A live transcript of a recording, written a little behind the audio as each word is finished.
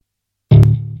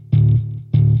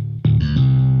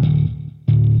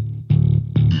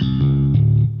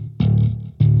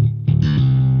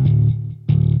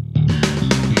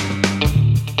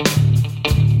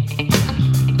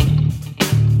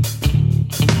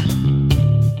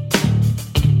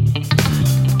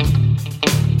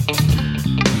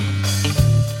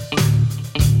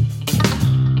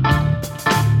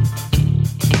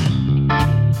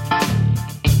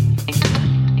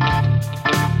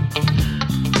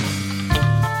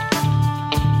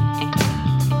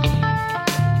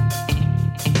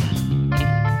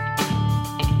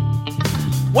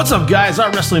What's up, guys?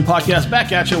 Our wrestling podcast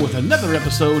back at you with another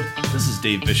episode. This is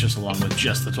Dave Vicious along with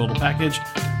Just the Total Package.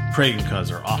 Craig and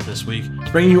Cuz are off this week,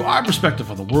 bringing you our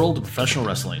perspective on the world of professional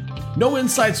wrestling. No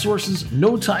inside sources,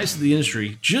 no ties to the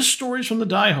industry, just stories from the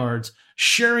diehards,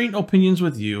 sharing opinions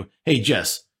with you. Hey,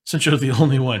 Jess, since you're the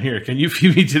only one here, can you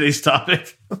feed me today's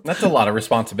topic? That's a lot of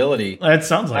responsibility. That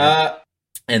sounds like it.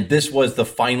 And this was the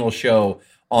final show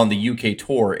on the UK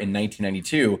tour in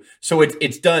 1992. So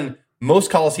it's done.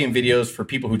 Most Coliseum videos, for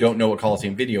people who don't know what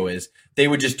Coliseum video is, they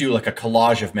would just do like a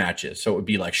collage of matches. So it would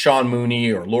be like Sean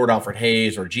Mooney or Lord Alfred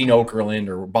Hayes or Gene Okerlund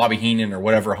or Bobby Heenan or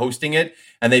whatever hosting it.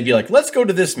 And they'd be like, let's go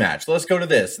to this match. Let's go to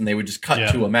this. And they would just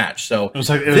cut to a match. So it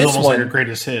was almost like your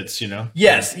greatest hits, you know?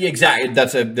 Yes, exactly.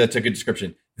 That's a good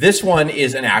description. This one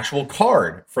is an actual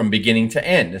card from beginning to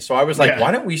end. So I was like,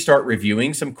 why don't we start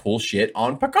reviewing some cool shit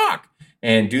on Peacock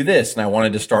and do this? And I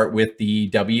wanted to start with the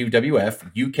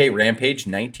WWF UK Rampage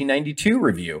 1992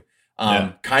 review.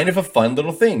 Kind of a fun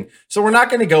little thing. So we're not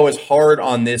going to go as hard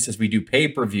on this as we do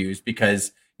pay-per-views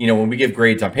because, you know, when we give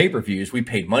grades on pay-per-views, we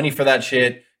paid money for that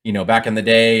shit, you know, back in the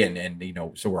day. And you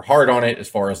know, so we're hard on it as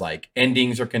far as like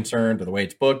endings are concerned or the way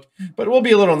it's booked. But we'll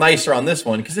be a little nicer on this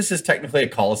one because this is technically a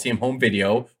Coliseum home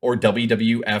video or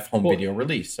WWF home video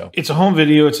release. So it's a home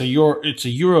video. It's a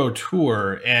Euro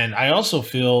tour. And I also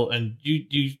feel, and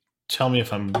you tell me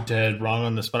if I'm dead wrong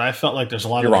on this, but I felt like there's a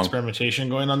lot of experimentation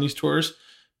going on these tours.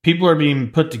 People are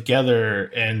being put together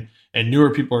and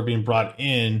newer people are being brought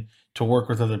in to work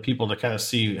with other people to kind of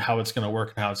see how it's going to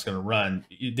work and how it's going to run.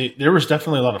 There was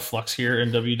definitely a lot of flux here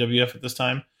in WWF at this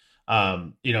time.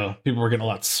 You know, people were getting a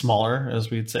lot smaller, as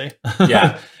we'd say.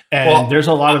 Yeah. And there's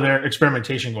a lot of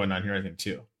experimentation going on here, I think,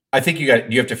 too. I think you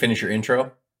have to finish your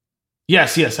intro.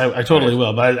 Yes, I totally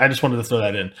will, but I just wanted to throw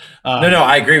that in. No,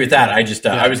 I agree with that. I just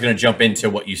I was going to jump into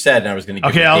what you said, and I was going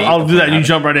to give I'll do that. You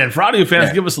jump right in. For audio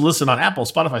fans, give us a listen on Apple,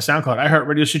 Spotify, SoundCloud,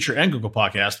 iHeartRadio, Stitcher, and Google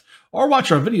Podcast, or watch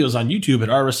our videos on YouTube at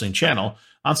Our Wrestling Channel.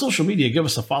 On social media, give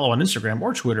us a follow on Instagram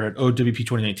or Twitter at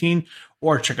OWP2019,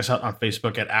 or check us out on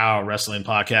Facebook at Our Wrestling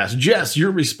Podcast. Jess,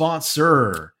 your response,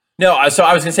 sir. No, so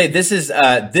I was going to say this is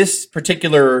this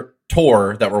particular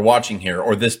tour that we're watching here,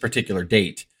 or this particular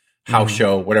date. House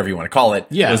show, whatever you want to call it,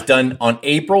 was done on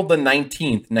April the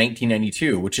 19th,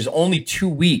 1992, which is only 2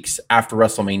 weeks after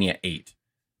WrestleMania 8.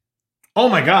 Oh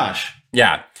my gosh.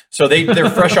 Yeah. So they're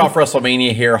fresh off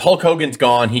WrestleMania here. Hulk Hogan's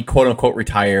gone. He quote unquote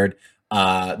retired.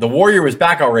 The Warrior was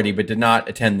back already, but did not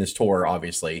attend this tour,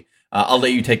 obviously. I'll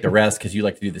let you take the rest because you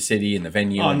like to do the city and the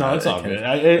venue. Oh, no, it's all good.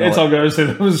 It's all good.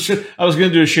 I was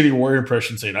going to do a shitty Warrior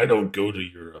impression saying, I don't go to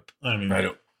Europe. I mean,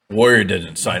 Warrior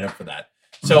didn't sign up for that.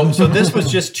 So this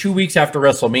was just 2 weeks after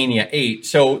WrestleMania 8.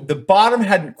 So the bottom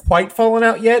hadn't quite fallen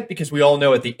out yet because we all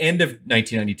know at the end of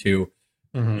 1992,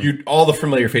 all the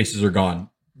familiar faces are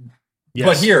gone. Yes.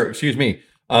 But here, excuse me,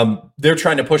 they're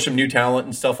trying to push some new talent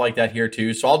and stuff like that here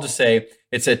too. So I'll just say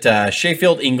it's at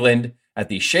Sheffield, England, at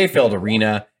the Sheffield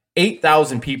Arena.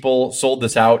 8,000 people sold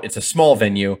this out. It's a small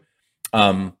venue.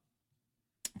 The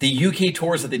UK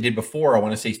tours that they did before, I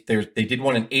want to say they did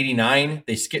one in 89.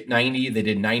 They skipped 90. They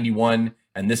did 91.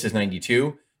 And this is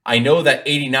 92. I know that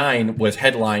 89 was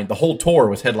headlined. The whole tour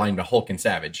was headlined by Hulk and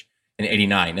Savage in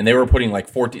 89. And they were putting like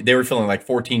 14, they were filling like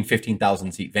 14,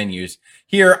 15,000 seat venues.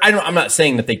 Here, I'm not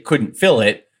saying that they couldn't fill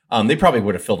it. They probably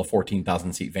would have filled a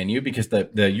 14,000 seat venue because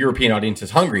the European audience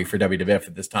is hungry for WWF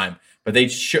at this time. But they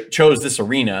chose this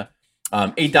arena.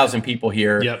 8,000 people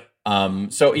here.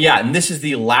 Yep. So yeah, and this is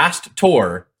the last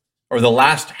tour or the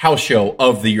last house show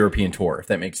of the European tour, if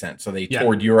that makes sense. So they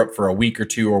toured Europe for a week or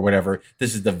two or whatever.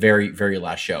 This is the very, very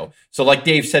last show. So like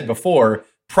Dave said before,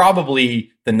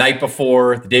 probably the night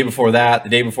before, the day before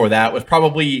that was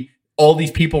probably all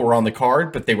these people were on the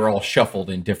card, but they were all shuffled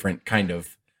in different kind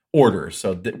of orders.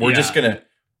 So we're just gonna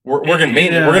we're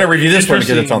gonna review this one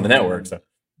because it's on the network. So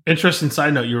interesting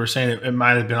side note, you were saying it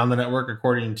might have been on the network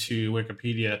according to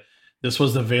Wikipedia. This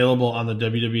was available on the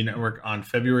WWE Network on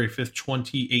February 5th,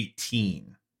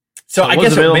 2018. So I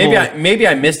guess maybe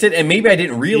I missed it, and maybe I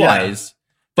didn't realize.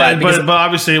 Yeah. But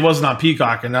obviously it wasn't on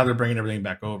Peacock, and now they're bringing everything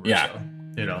back over. Yeah.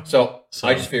 So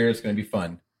I just figured it's going to be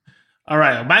fun. All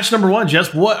right, match number one,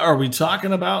 Jess. What are we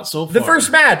talking about so far? The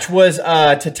first match was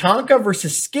Tatanka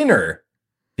versus Skinner,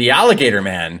 the Alligator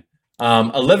Man.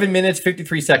 11 minutes,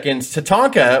 53 seconds.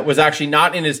 Tatanka was actually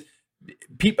not in his...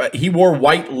 He wore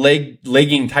white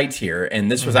legging tights here,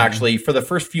 and this was actually for the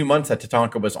first few months that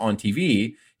Tatanka was on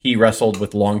TV. He wrestled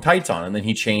with long tights on, and then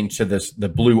he changed to the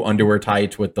blue underwear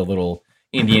tights with the little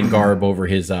Indian garb over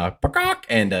his peacock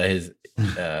and his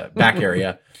back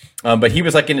area. But he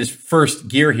was like in his first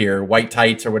gear here, white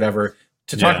tights or whatever.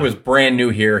 Tatanka was brand new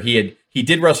here. He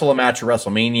did wrestle a match at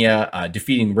WrestleMania,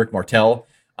 defeating Rick Martel.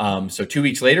 So 2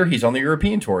 weeks later, he's on the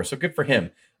European tour. So good for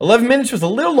him. 11 minutes was a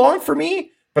little long for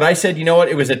me, but I said, you know what?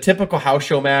 It was a typical house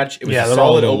show match. It was a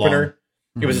solid opener.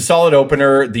 It was a solid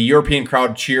opener. The European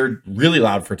crowd cheered really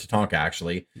loud for Tatanka,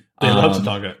 actually. They love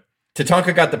Tatanka.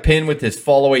 Tatanka got the pin with his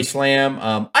fall-away slam.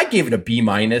 I gave it a B-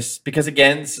 because,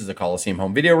 again, this is a Coliseum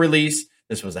home video release.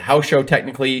 This was a house show,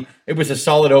 technically. It was a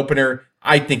solid opener.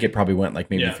 I think it probably went like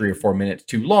maybe 3 or 4 minutes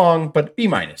too long, but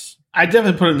B-. I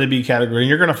definitely put it in the B category. And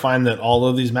you're going to find that all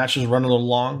of these matches run a little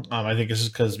long. I think this is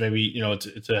because maybe,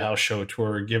 it's a house show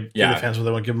tour. Give the fans what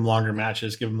they want. Give them longer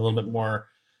matches. Give them a little bit more,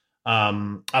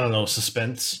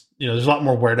 suspense. There's a lot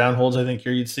more wear down holds, I think,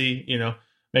 here you'd see.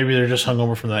 Maybe they're just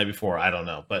hungover from the night before. I don't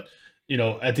know. But,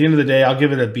 at the end of the day, I'll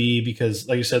give it a B because,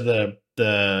 like you said,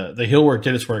 the heel work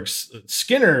did its work.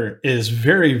 Skinner is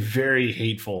very, very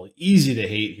hateful. Easy to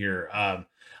hate here.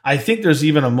 I think there's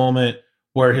even a moment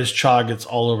where his chaw gets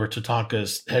all over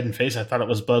Tatanka's head and face. I thought it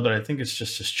was blood, but I think it's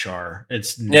just his char.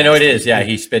 It's nasty. Yeah, no, it is. Yeah,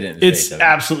 he spit in his face. It's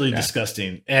absolutely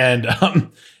disgusting. And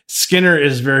Skinner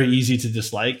is very easy to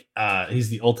dislike. He's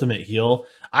the ultimate heel.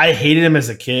 I hated him as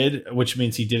a kid, which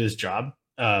means he did his job.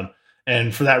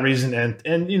 And for that reason,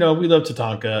 and we love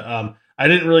Tatanka. I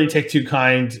didn't really take too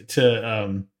kind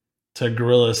to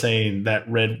Gorilla saying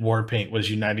that red war paint was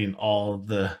uniting all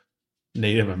the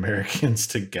Native Americans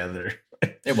together.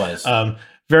 It was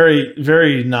very,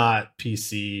 very not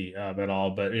PC at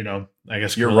all. But I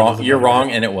guess you're wrong. You're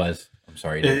wrong, and it was. I'm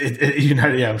sorry. It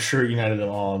united. Yeah, I'm sure it united them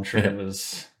all. I'm sure it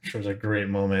was. It was a great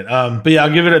moment. But yeah,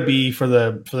 I'll give it a B for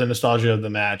the nostalgia of the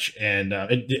match, and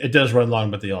it does run long,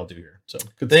 but they all do here. So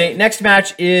the next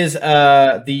match is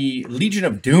the Legion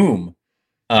of Doom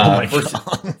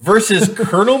versus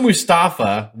Colonel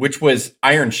Mustafa, which was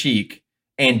Iron Sheik,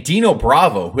 and Dino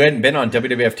Bravo, who hadn't been on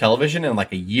WWF television in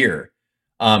like a year.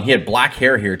 He had black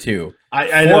hair here too.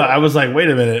 I know. I was like, wait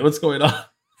a minute, what's going on?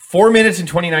 4 minutes and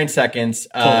 29 seconds.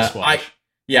 Also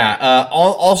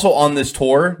on this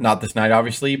tour, not this night,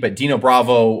 obviously, but Dino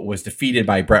Bravo was defeated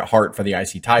by Bret Hart for the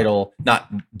IC title.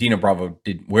 Not Dino Bravo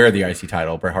did wear the IC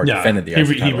title. Bret Hart defended the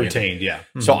IC title. He retained, yeah.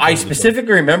 So I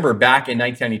specifically remember back in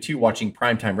 1992 watching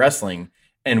Primetime Wrestling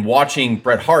and watching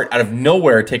Bret Hart out of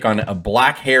nowhere take on a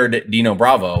black-haired Dino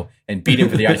Bravo and beat him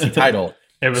for the IC title.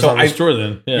 It was on this tour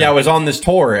then. Yeah, it was on this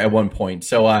tour at one point.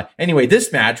 So anyway,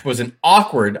 this match was an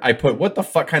awkward, I put, what the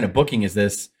fuck kind of booking is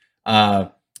this?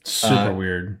 Super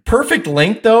weird. Perfect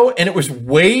length, though, and it was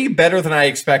way better than I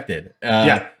expected.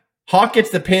 Hawk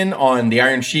gets the pin on the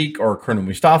Iron Sheik or Colonel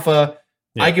Mustafa.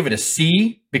 Yeah. I give it a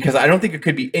C because I don't think it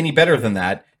could be any better than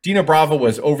that. Dino Bravo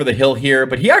was over the hill here,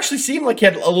 but he actually seemed like he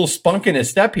had a little spunk in his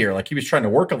step here, like he was trying to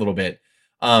work a little bit,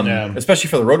 especially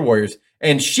for the Road Warriors.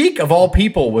 And Sheik, of all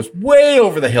people, was way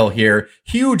over the hill here,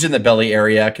 huge in the belly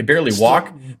area, could barely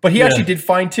walk, but he actually did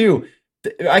fine too.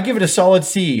 I give it a solid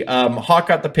C. Hawk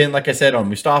got the pin, like I said, on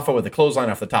Mustafa with a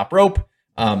clothesline off the top rope.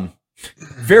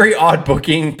 Very odd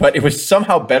booking, but it was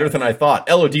somehow better than I thought.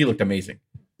 LOD looked amazing.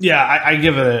 Yeah, I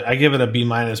give it a B-,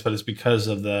 but it's because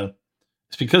of the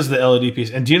LOD piece.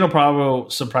 And Dino Bravo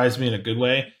surprised me in a good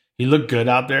way. He looked good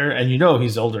out there, and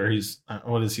he's older. He's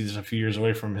just a few years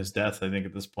away from his death, I think,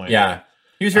 at this point. Yeah,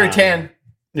 he was very tan.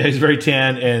 Yeah, he's very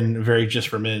tan and very just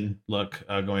for men look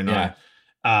going on.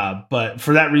 But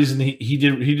for that reason, he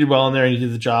did well in there and he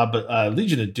did the job. But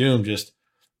Legion of Doom just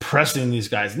pressing these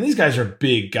guys, and these guys are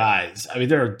big guys. I mean,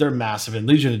 they're massive, and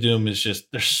Legion of Doom is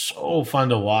they're so fun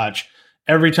to watch.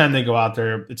 Every time they go out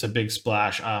there, it's a big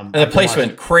splash. And the place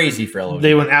went crazy for LOD.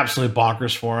 They went absolutely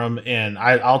bonkers for him. And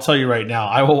I'll tell you right now,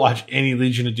 I will watch any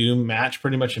Legion of Doom match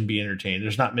pretty much and be entertained.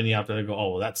 There's not many out there that go,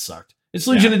 oh, well, that sucked. It's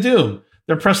Legion of Doom.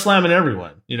 They're press slamming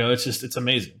everyone. It's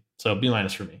amazing. So B-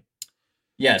 for me.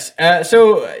 Yes.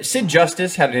 So Sid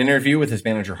Justice had an interview with his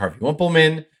manager, Harvey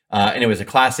Wippleman. And it was a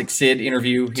classic Sid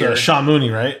interview here. Sean Mooney,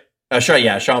 right?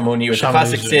 Sean Mooney. It was a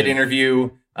classic Sid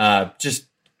interview. Just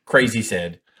crazy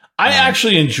Sid. I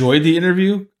actually enjoyed the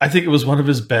interview. I think it was one of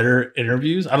his better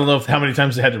interviews. I don't know how many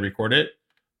times they had to record it,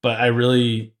 but I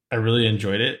really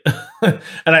enjoyed it. And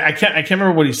I can't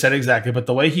remember what he said exactly, but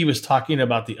the way he was talking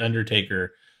about the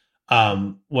Undertaker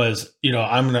was,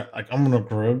 I'm gonna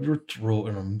grab your throat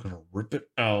and I'm gonna rip it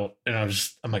out. And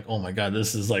I'm like, oh my God,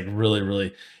 this is like really,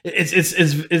 really,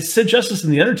 it's Sid Justice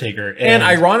and the Undertaker. And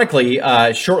ironically,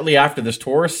 shortly after this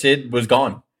tour, Sid was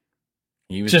gone.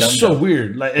 He was just so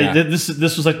weird. Like this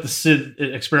was like the Sid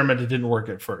experiment that didn't work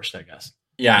at first, I guess.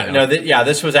 Yeah,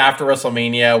 this was after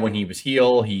WrestleMania when he was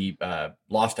heel. He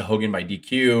lost to Hogan by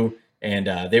DQ,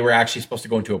 and they were actually supposed to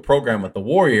go into a program with the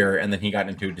Warrior, and then he got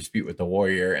into a dispute with the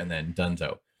Warrior, and then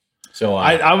Dunzo. So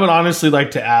I would honestly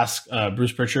like to ask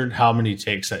Bruce Pritchard how many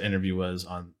takes that interview was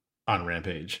on on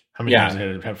Rampage. How many times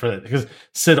they had for that? Because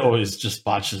Sid always just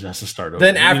botches and has to start over.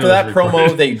 Then after that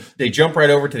promo, they jump right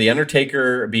over to The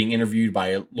Undertaker being interviewed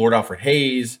by Lord Alfred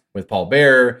Hayes with Paul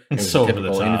Bearer. It was so a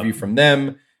typical interview from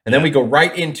them. And then we go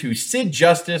right into Sid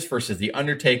Justice versus The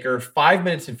Undertaker, 5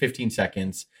 minutes and 15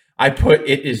 seconds. I put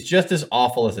it is just as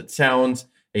awful as it sounds.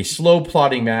 A slow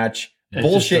plotting match.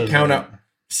 Bullshit count out.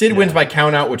 Sid wins by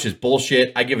count out, which is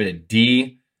bullshit. I give it a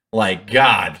D. Like,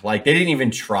 God, like they didn't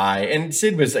even try. And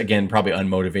Sid was, again, probably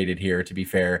unmotivated here, to be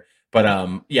fair. But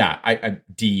I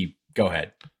D, go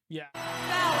ahead. Yeah.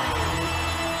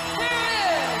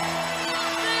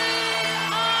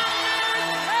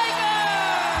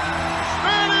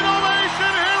 Standing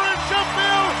ovation here in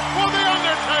Sheffield for The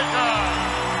Undertaker.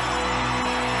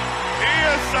 He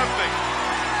is something.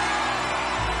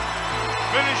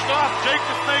 Finished off Jake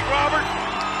the Snake Robert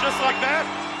just like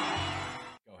that.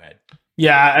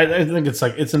 Yeah, I think it's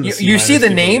like it's in the you see the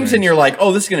names and you're like,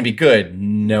 oh, this is going to be good.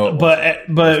 No, but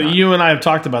you and I have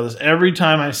talked about this. Every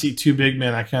time I see two big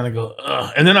men, I kind of go,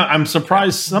 ugh. And then I'm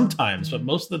surprised sometimes, but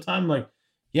most of the time, like,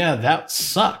 yeah, that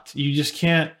sucked. You just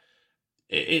can't.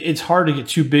 It's hard to get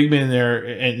two big men in there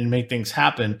and make things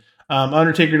happen.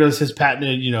 Undertaker does his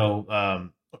patented,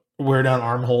 wear down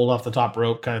arm hold off the top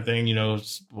rope kind of thing.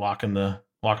 Walking the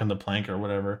plank or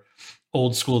whatever.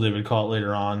 Old school, they would call it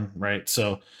later on, right?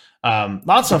 So.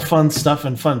 Lots of fun stuff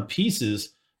and fun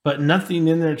pieces, but nothing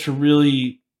in there to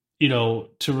really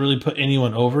put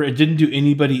anyone over. It didn't do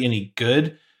anybody any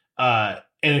good. And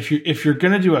if you're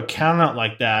gonna do a count out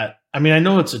like that, I mean, I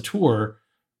know it's a tour,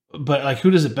 but like, who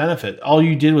does it benefit? All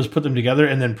you did was put them together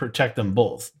and then protect them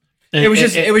both. And, it was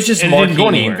just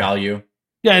marketing name value.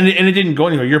 Yeah, and it didn't go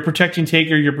anywhere. You're protecting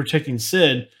Taker, you're protecting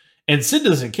Sid, and Sid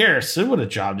doesn't care. Sid would have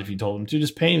jobbed if you told him to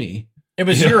just pay me. It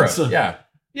was Europe, yeah.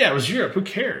 Yeah, it was Europe. Who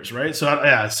cares, right? So,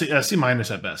 C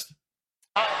minus at best.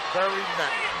 Very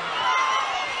many.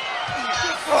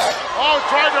 Oh,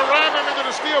 tried to ram him into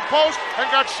the steel post and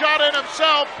got shot in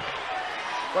himself,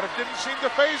 but it didn't seem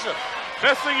to faze him.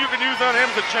 Best thing you can use on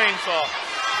him is a chainsaw.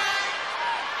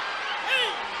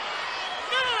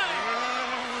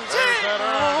 There's that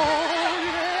arm.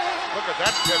 Look at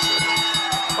that kisser.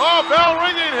 Oh, bell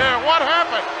ringing here. What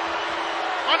happened?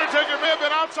 Undertaker may have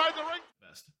been outside the ring.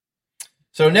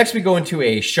 So next we go into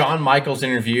a Shawn Michaels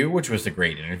interview, which was a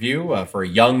great interview for a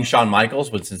young Shawn Michaels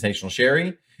with Sensational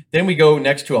Sherry. Then we go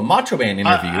next to a Macho Man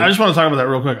interview. I just want to talk about that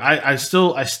real quick. I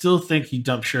still think he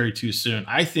dumped Sherry too soon.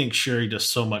 I think Sherry does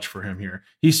so much for him here.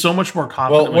 He's so much more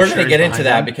confident. Well, we're going to get into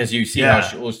that because you see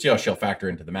we'll see how she'll factor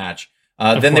into the match.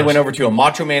 Then they went over to a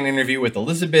Macho Man interview with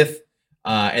Elizabeth.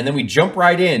 And then we jump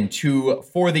right in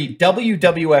for the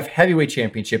WWF Heavyweight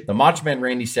Championship. The Macho Man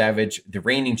Randy Savage, the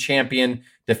reigning champion,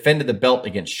 defended the belt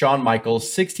against Shawn Michaels.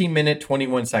 16-minute,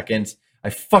 21 seconds.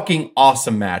 A fucking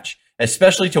awesome match,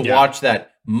 especially to watch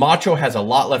that Macho has a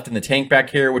lot left in the tank back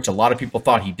here, which a lot of people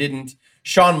thought he didn't.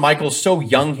 Shawn Michaels so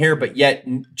young here, but yet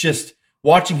just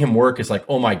watching him work is like,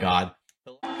 oh my God.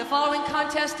 The following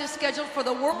contest is scheduled for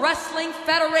the World Wrestling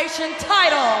Federation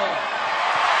title.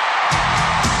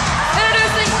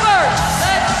 Introducing first,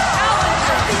 the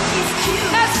challenger,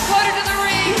 escorted to the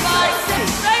ring by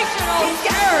Sensational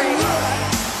Sherry,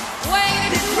 weighing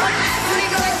in at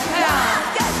 236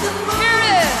 pounds. Here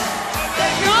it is,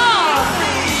 Shawn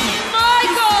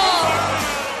Michaels.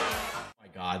 Oh my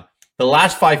God. The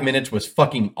last 5 minutes was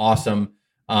fucking awesome.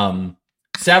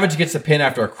 Savage gets the pin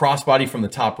after a crossbody from the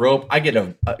top rope. I get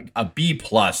a B+.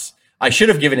 I should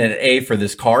have given it an A for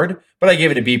this card, but I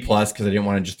gave it a B+ because I didn't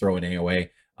want to just throw an A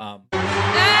away. Listen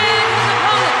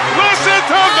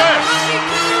to this!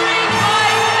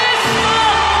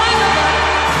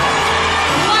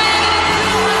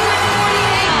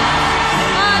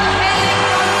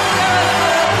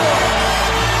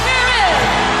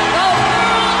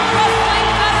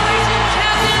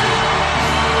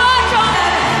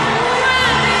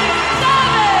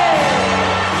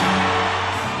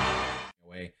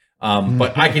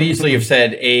 But I could easily have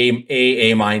said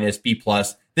A minus, B+.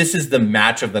 This is the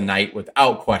match of the night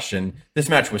without question. This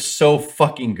match was so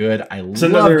fucking good. I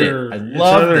loved it. I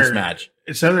love this match.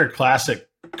 It's another classic.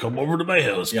 Come over to my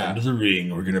house, come to the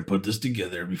ring. We're going to put this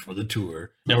together before the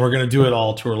tour. And we're going to do it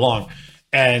all tour long.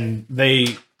 And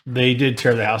they did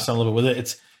tear the house down a little bit with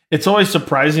it. It's always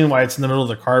surprising why it's in the middle of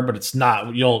the card, but it's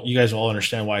not. You guys will all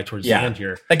understand why towards the end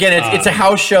here. Again, it's a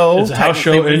house show. It's a house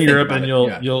show in Europe, and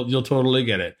you'll totally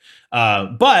get it.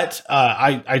 But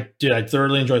I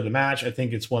thoroughly enjoyed the match. I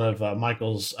think it's one of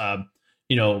Michael's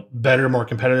better, more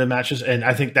competitive matches, and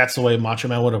I think that's the way Macho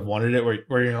Man would have wanted it.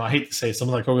 Where I hate to say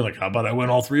something like Hogan, like, how about I win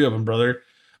all three of them, brother?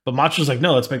 But Macho's like,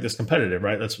 no, let's make this competitive,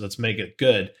 right? Let's make it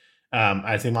good.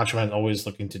 I think Macho Man's always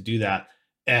looking to do that.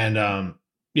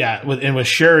 with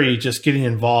Sherry just getting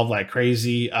involved like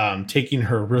crazy, taking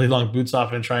her really long boots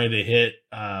off and trying to hit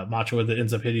Macho with it,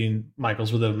 ends up hitting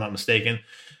Michaels with it, if I'm not mistaken.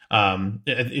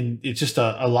 It's just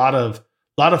a lot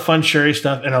of fun Sherry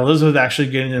stuff, and Elizabeth actually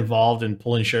getting involved and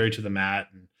pulling Sherry to the mat.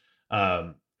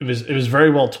 And it was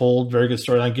very well told, very good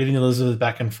storyline. Getting Elizabeth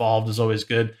back involved is always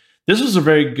good. This was a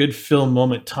very good film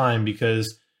moment time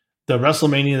because the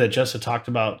WrestleMania that Jess had talked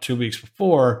about 2 weeks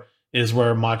before is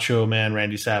where Macho Man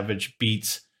Randy Savage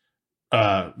beats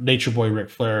Nature Boy Ric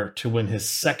Flair to win his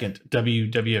second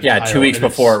WWF title. 2 weeks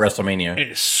before at WrestleMania.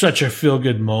 It's such a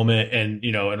feel-good moment, and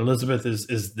and Elizabeth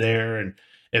is there, and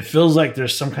it feels like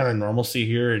there's some kind of normalcy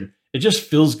here, and it just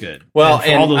feels good. Well,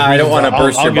 and I don't want to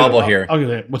burst your bubble here. I'll give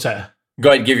it. What's that?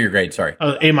 Go ahead, give your grade. Sorry,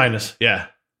 A-. Yeah.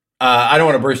 I don't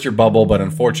want to burst your bubble, but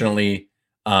unfortunately,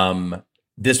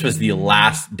 this was the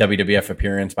last WWF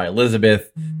appearance by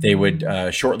Elizabeth. They would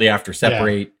shortly after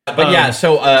separate. Yeah.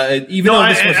 But even though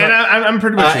this was... I'm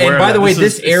pretty much aware and by of the way,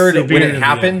 this aired, when it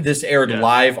happened, this aired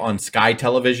live on Sky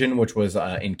Television, which was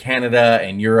in Canada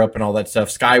and Europe and all that stuff.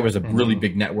 Sky was a really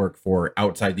big network for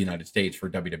outside the United States for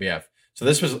WWF. So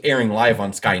this was airing live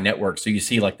on Sky Network. So you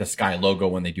see like the Sky logo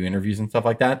when they do interviews and stuff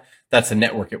like that. That's the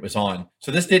network it was on.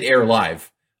 So this did air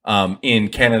live in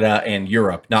Canada and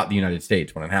Europe, not the United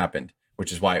States when it happened,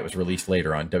 which is why it was released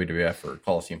later on WWF or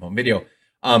Coliseum Home Video.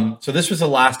 So this was the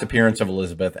last appearance of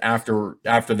Elizabeth. After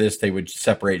this, they would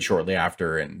separate shortly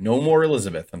after, and no more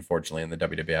Elizabeth, unfortunately, in the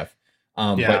WWF.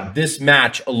 But this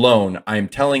match alone, I'm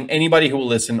telling anybody who will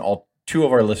listen, all 2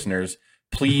 of our listeners,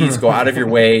 please go out of your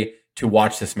way to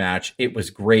watch this match. It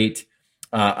was great.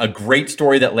 A great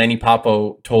story that Lanny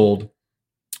Poffo told,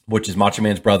 which is Macho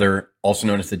Man's brother, also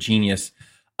known as the Genius.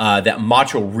 That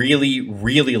Macho really,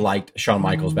 really liked Shawn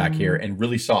Michaels back here and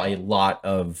really saw a lot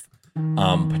of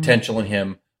potential in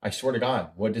him. I swear to God,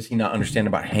 what does he not understand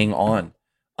about Hang On?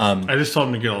 I just told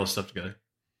him to get all this stuff together.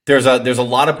 There's a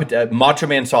lot of Macho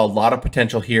Man saw a lot of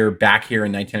potential back here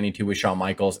in 1992 with Shawn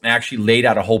Michaels, and actually laid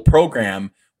out a whole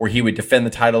program where he would defend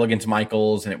the title against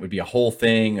Michaels, and it would be a whole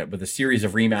thing with a series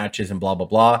of rematches and blah blah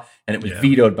blah. And it was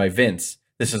vetoed by Vince.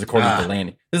 This is according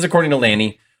to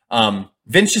Lanny.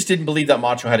 Vince just didn't believe that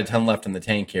Macho had a ton left in the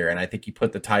tank here, and I think he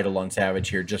put the title on Savage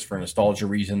here just for nostalgia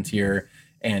reasons here.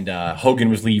 And Hogan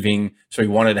was leaving, so he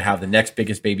wanted to have the next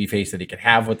biggest babyface that he could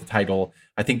have with the title.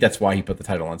 I think that's why he put the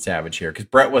title on Savage here, because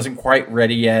Bret wasn't quite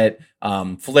ready yet.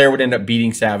 Flair would end up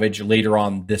beating Savage later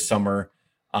on this summer,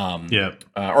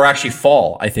 or actually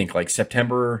fall. I think like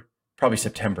probably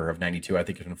September of '92. I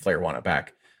think is when Flair won it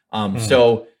back.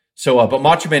 But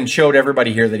Macho Man showed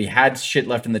everybody here that he had shit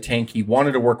left in the tank. He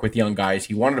wanted to work with young guys.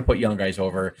 He wanted to put young guys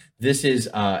over. This is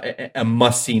a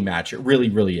must-see match. It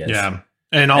really, really is. Yeah.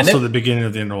 And also the beginning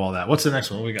of the end of all that. What's the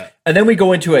next one we got? And then we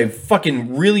go into a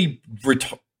fucking really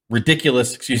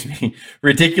ridiculous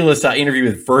interview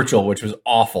with Virgil, which was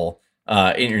awful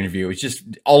interview. It's just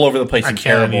all over the place and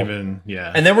terrible. And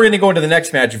then we're going to go into the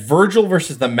next match, Virgil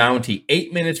versus the Mountie,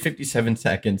 8 minutes, 57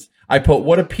 seconds. I put,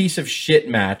 what a piece of shit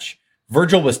match.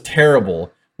 Virgil was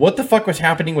terrible. What the fuck was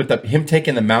happening with him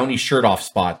taking the Mountie shirt off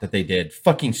spot that they did?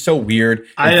 Fucking so weird.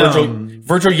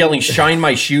 Virgil yelling, "Shine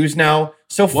my shoes now."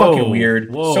 So fucking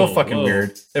weird. So fucking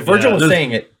weird. If Virgil was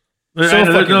saying it.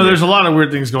 There's a lot of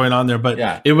weird things going on there,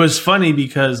 but it was funny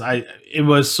because it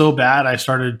was so bad. I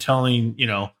started telling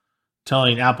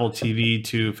Apple TV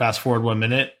to fast forward 1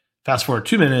 minute, fast forward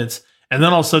 2 minutes. And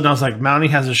then all of a sudden I was like, Mountie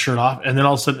has his shirt off, and then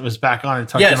all of a sudden it was back on and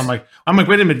tucked in. I'm like,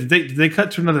 wait a minute, did they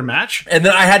cut to another match? And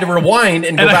then I had to rewind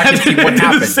and go back and see what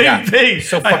happened. The same thing.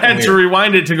 So I had to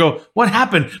rewind it to go, what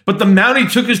happened? But the Mountie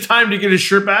took his time to get his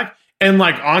shirt back and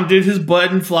like undid his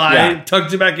button fly,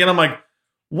 tucked it back in. I'm like,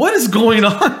 what is going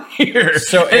on here?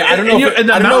 So I don't know. And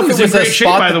the Mountie was in great shape,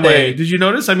 by the way. Did you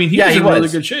notice? I mean, he was in really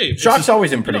good shape. Shock's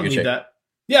always in pretty good shape.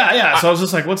 Yeah. So I was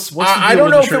just like, what's the deal I don't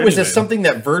know with if it was just something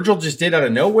that Virgil just did out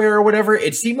of nowhere or whatever.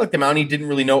 It seemed like the Mountie didn't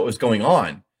really know what was going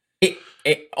on.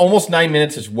 Almost 9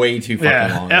 minutes is way too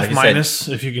fucking long. F minus,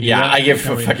 if you can do that. I give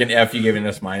a fucking F. You give an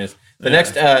S minus. The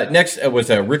next was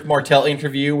a Rick Martel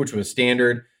interview, which was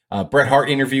standard. Bret Hart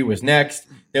interview was next.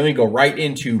 Then we go right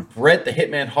into Bret the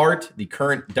Hitman Hart, the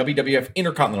current WWF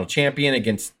Intercontinental Champion,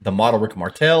 against the model Rick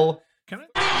Martel.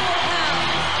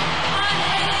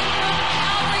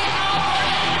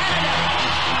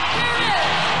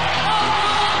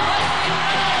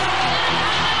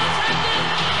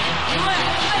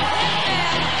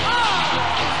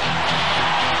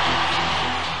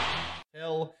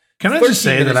 Can I just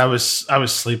say that I was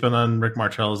sleeping on Rick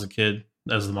Martel as a kid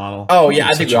as the model? Oh yeah,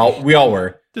 I think we all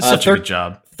were. Did such a good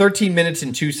job. 13 minutes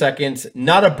and 2 seconds.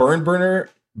 Not a burner,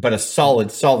 but a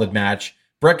solid match.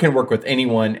 Brett can work with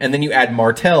anyone. And then you add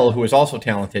Martel, who is also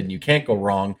talented, and you can't go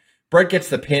wrong. Brett gets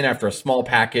the pin after a small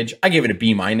package. I gave it a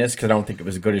B- because I don't think it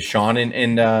was as good as Sean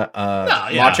and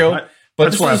Macho. But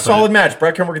this is a solid match.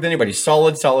 Brett can work with anybody.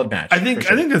 Solid match. I think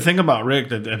the thing about Rick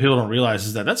that people don't realize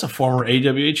is that that's a former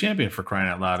AWA champion, for crying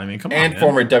out loud. I mean, come on, and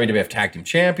former WWF Tag Team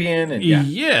Champion. And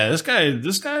this guy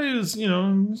is,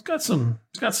 he's got some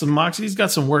moxie. He's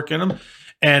got some work in him,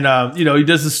 and he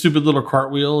does this stupid little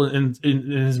cartwheel in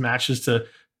his matches to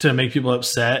make people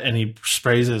upset, and he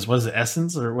sprays his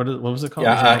essence or what was it called?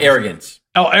 Arrogance.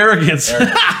 Oh, arrogance.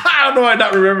 I don't know. I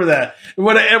don't remember that.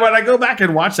 When I go back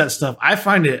and watch that stuff, I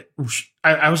find it.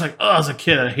 I was like, as a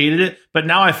kid, I hated it, but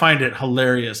now I find it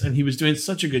hilarious. And he was doing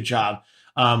such a good job.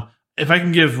 If I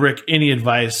can give Rick any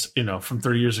advice, from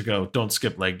 30 years ago, don't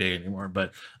skip leg day anymore.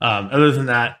 But other than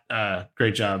that,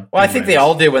 great job. Well, I think they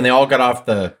all did when they all got off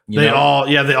the. They all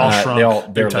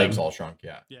shrunk. Their legs all shrunk.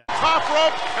 Yeah. Top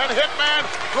rope and Hitman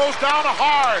goes down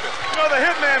hard. The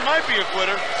Hitman might be a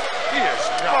quitter. He is.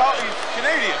 Well, he's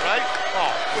Canadian, right?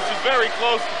 Oh, which is very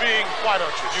close to being. Why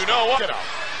don't you? You know what? Get out.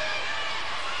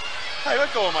 Hey, let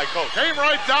go of my coat. Came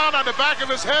right down on the back of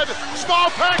his head. Small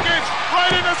package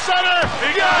right in the center.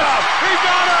 He got him. He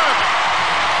got him.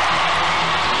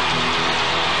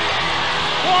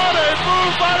 What a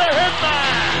move by the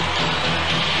Hitman.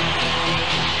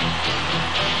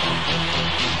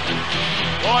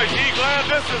 Boy, he glad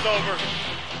this is over.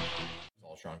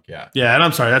 Shrunk, yeah. Yeah, and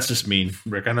I'm sorry, that's just mean,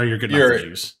 Rick. I know you're good enough for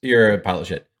juice. You're a pile of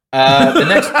shit.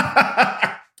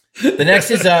 The next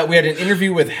is we had an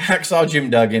interview with Hacksaw Jim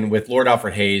Duggan with Lord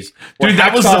Alfred Hayes. Dude,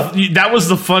 that was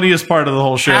the funniest part of the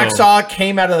whole show. Hacksaw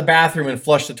came out of the bathroom and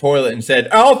flushed the toilet and said,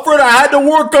 "Alfred, I had to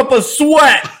work up a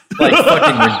sweat." Like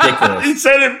fucking ridiculous. He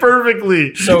said it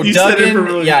perfectly. So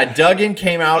Duggan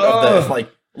came out of the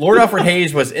Lord Alfred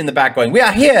Hayes was in the back going, "We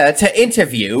are here to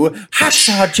interview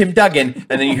Hacksaw Jim Duggan."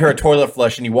 And then you hear a toilet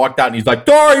flush and he walked out and he's like,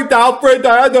 "Sorry, Alfred,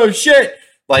 I had no shit."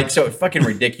 So it's fucking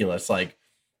ridiculous.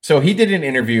 So he did an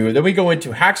interview. Then we go into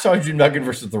Hacksaw Jim Duggan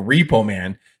versus the Repo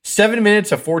Man. 7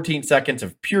 minutes of 14 seconds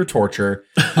of pure torture.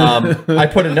 I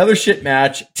put another shit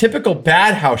match, typical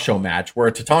bad house show match, where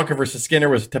Tatanka versus Skinner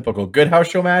was a typical good house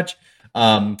show match.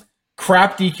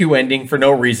 Crap DQ ending for no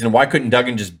reason. Why couldn't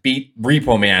Duggan just beat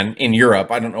Repo Man in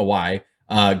Europe? I don't know why.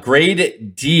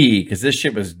 Grade D, because this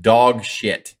shit was dog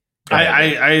shit.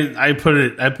 I put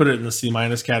it in the C-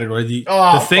 category.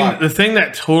 The thing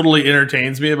that totally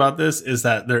entertains me about this is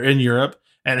that they're in Europe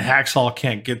and Hacksaw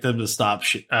can't get them to stop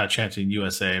chanting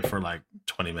USA for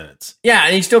 20 minutes. Yeah,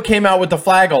 and he still came out with the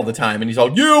flag all the time, and he's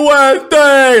all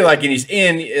USA, and he's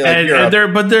in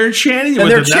Europe. But they're chanting. And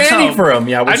they're chanting for him.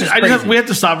 Yeah, we have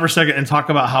to stop for a second and talk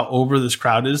about how over this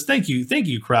crowd is. Thank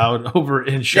you, crowd over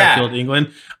in Sheffield,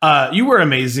 England. You were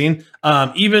amazing.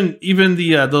 Even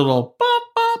the little bop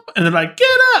bop, and they're like, "Get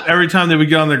up!" Every time they would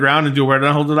get on the ground and do a wear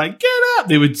down hold, they're like, "Get up!"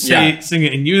 They would sing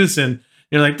it in unison.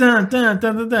 You're like, dun, dun,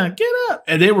 dun, dun, dun, get up.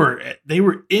 And they were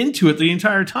into it the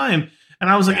entire time. And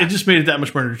I was like, it just made it that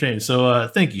much more entertaining. So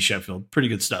thank you, Sheffield. Pretty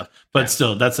good stuff. But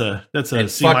still, that's a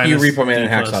C-. Fuck you, Repo Man and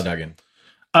Hacksaw Duggan.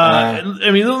 I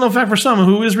mean, little known fact for some,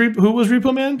 who was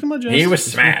Repo Man? Come on, Jess. He was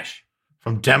Smash.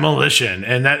 From Demolition.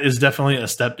 And that is definitely a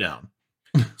step down.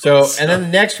 So, and then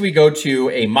next we go to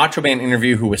a Macho Man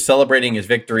interview who was celebrating his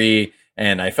victory.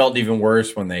 And I felt even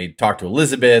worse when they talked to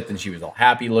Elizabeth and she was all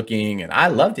happy looking. And I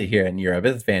loved it here in Europe.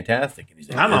 It's fantastic. And he's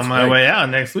like, I'm on my way out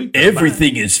next week.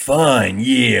 Everything is fine.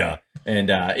 Yeah. And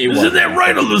isn't that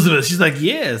right, Elizabeth? She's like,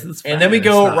 yes. That's fine. And then we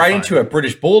go right into a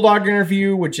British Bulldog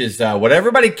interview, which is what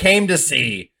everybody came to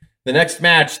see. The next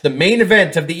match, the main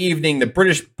event of the evening, the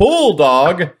British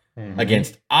Bulldog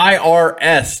against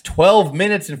IRS. 12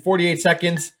 minutes and 48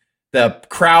 seconds. The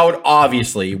crowd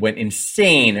obviously went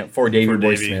insane for Davey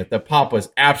Boy Smith. The pop was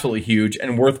absolutely huge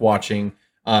and worth watching.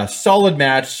 Solid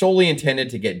match, solely intended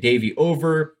to get Davey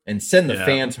over and send the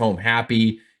fans home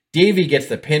happy. Davey gets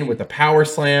the pin with a power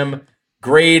slam.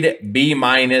 Grade B-.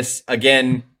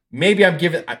 Again, maybe I'm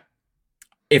giving...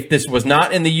 If this was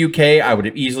not in the UK, I would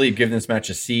have easily given this match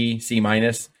a C-,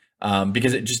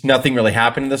 because it just nothing really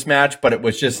happened in this match, but it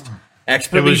was just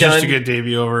expertly done. It was just to get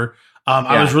Davey over.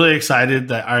 I was really excited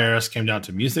that IRS came down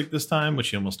to music this time, which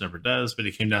he almost never does, but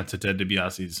he came down to Ted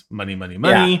DiBiase's Money, Money,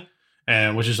 Money,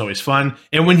 and which is always fun.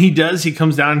 And when he does, he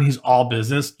cocomes down and he's all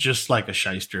business, just like a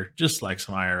shyster, just like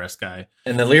some IRS guy.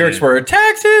 And the lyrics were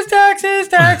taxes, taxes,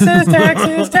 taxes,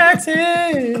 taxes,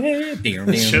 taxes.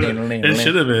 It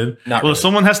should have been. If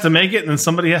someone has to make it and then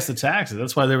somebody has to tax it.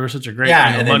 That's why they were such a great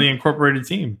Money Incorporated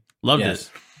team. Loved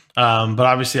it. But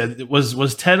obviously,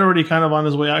 was Ted already kind of on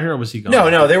his way out here, or was he gone?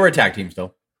 No, they were a tag team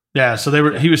still. Yeah, so they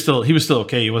were. He was still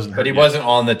okay. He wasn't hurt, but he wasn't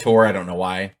on the tour. I don't know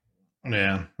why.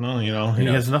 Yeah, well, he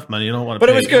has enough money. You don't want to. But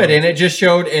it was good, and it just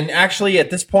showed. And actually,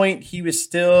 at this point, he was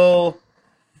still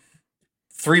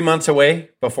 3 months away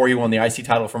before he won the IC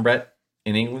title from Brett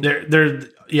in England.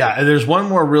 There's one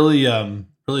more really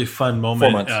fun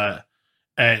moment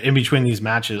in between these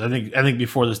matches. I think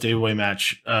before this David Way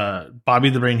match, Bobby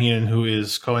the Brain Heenan, who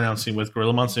is co-announcing with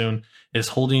Gorilla Monsoon, is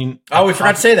holding. Oh, we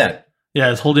forgot to say that.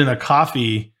 Yeah, is holding a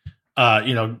coffee.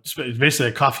 Basically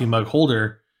a coffee mug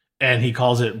holder. And he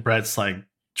calls it Brett's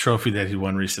trophy that he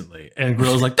won recently. And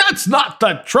Gorilla's like, that's not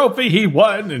the trophy he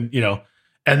won. And,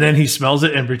 and then he smells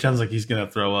it and pretends like he's going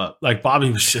to throw up.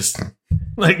 Bobby was just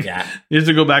you have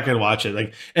to go back and watch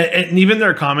it. And even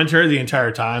their commentary the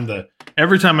entire time,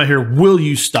 every time I hear, will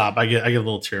you stop? I get a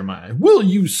little tear in my eye. Will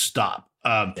you stop?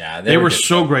 They were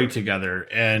so great together.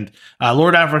 And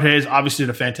Lord Alfred Hayes obviously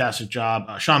did a fantastic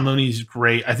job. Sean Mooney's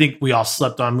great. I think we all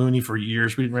slept on Mooney for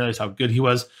years. We didn't realize how good he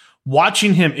was.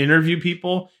 Watching him interview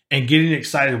people and getting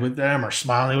excited with them or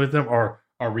smiling with them or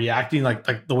reacting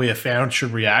like the way a fan should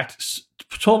react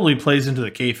totally plays into the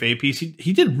kayfabe piece.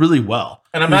 He did really well.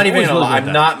 And I'm not even gonna lie,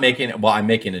 I'm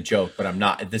making a joke, but I'm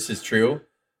not. This is true.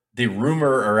 The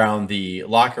rumor around the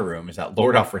locker room is that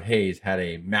Lord Alfred Hayes had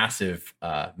a massive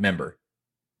member.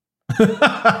 Don't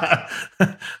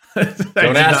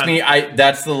ask me.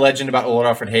 That's the legend about Lord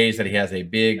Alfred Hayes, that he has a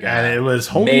big and it was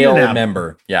holding male an apple.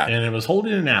 member. Yeah, and it was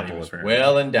holding an apple. It was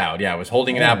well endowed. Yeah, it was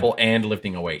holding an apple and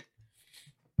lifting a weight.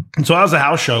 And so, as a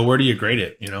house show, where do you grade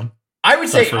it? I would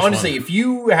say honestly, if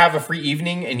you have a free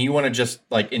evening and you want to just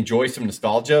enjoy some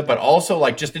nostalgia, but also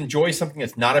just enjoy something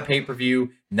that's not a pay-per-view,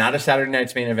 not a Saturday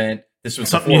Night's Main Event. This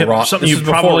was before Raw. Something you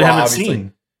probably haven't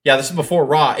seen. Yeah, this is before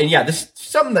Raw. And yeah, this is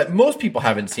something that most people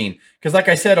haven't seen. Because like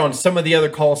I said, on some of the other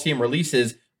Coliseum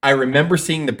releases, I remember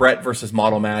seeing the Brett versus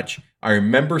Model match. I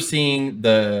remember seeing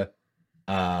the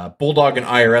Bulldog and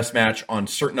IRS match on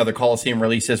certain other Coliseum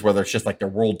releases, whether it's just their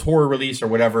World Tour release or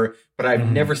whatever. But I've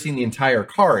never seen the entire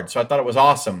card. So I thought it was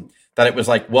awesome that it was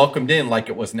welcomed in like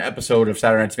it was an episode of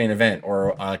Saturday Night's Main Event or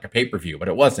a pay-per-view, but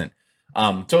it wasn't.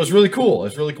 So it was really cool. It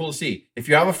was really cool to see. If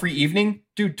you have a free evening,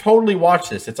 dude, totally watch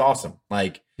this. It's awesome.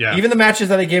 Even the matches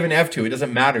that I gave an F to, it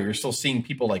doesn't matter. You're still seeing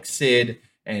people like Sid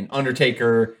and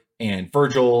Undertaker and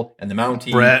Virgil and the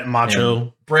Mountie. Brett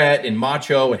and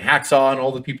Macho and Hacksaw and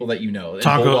all the people that you know.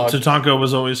 Tatanka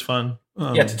was always fun.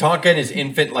 Tatanka in his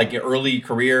infant, early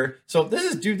career. So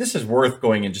this is worth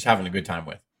going and just having a good time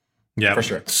with. Yeah, for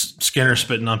sure. Skinner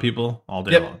spitting on people all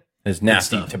day long. His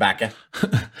nasty tobacco.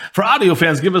 For audio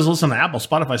fans, give us a listen to Apple,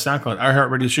 Spotify, SoundCloud,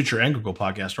 iHeartRadio, Stitcher, and Google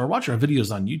Podcast, or watch our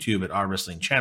videos on YouTube at Our Wrestling Channel.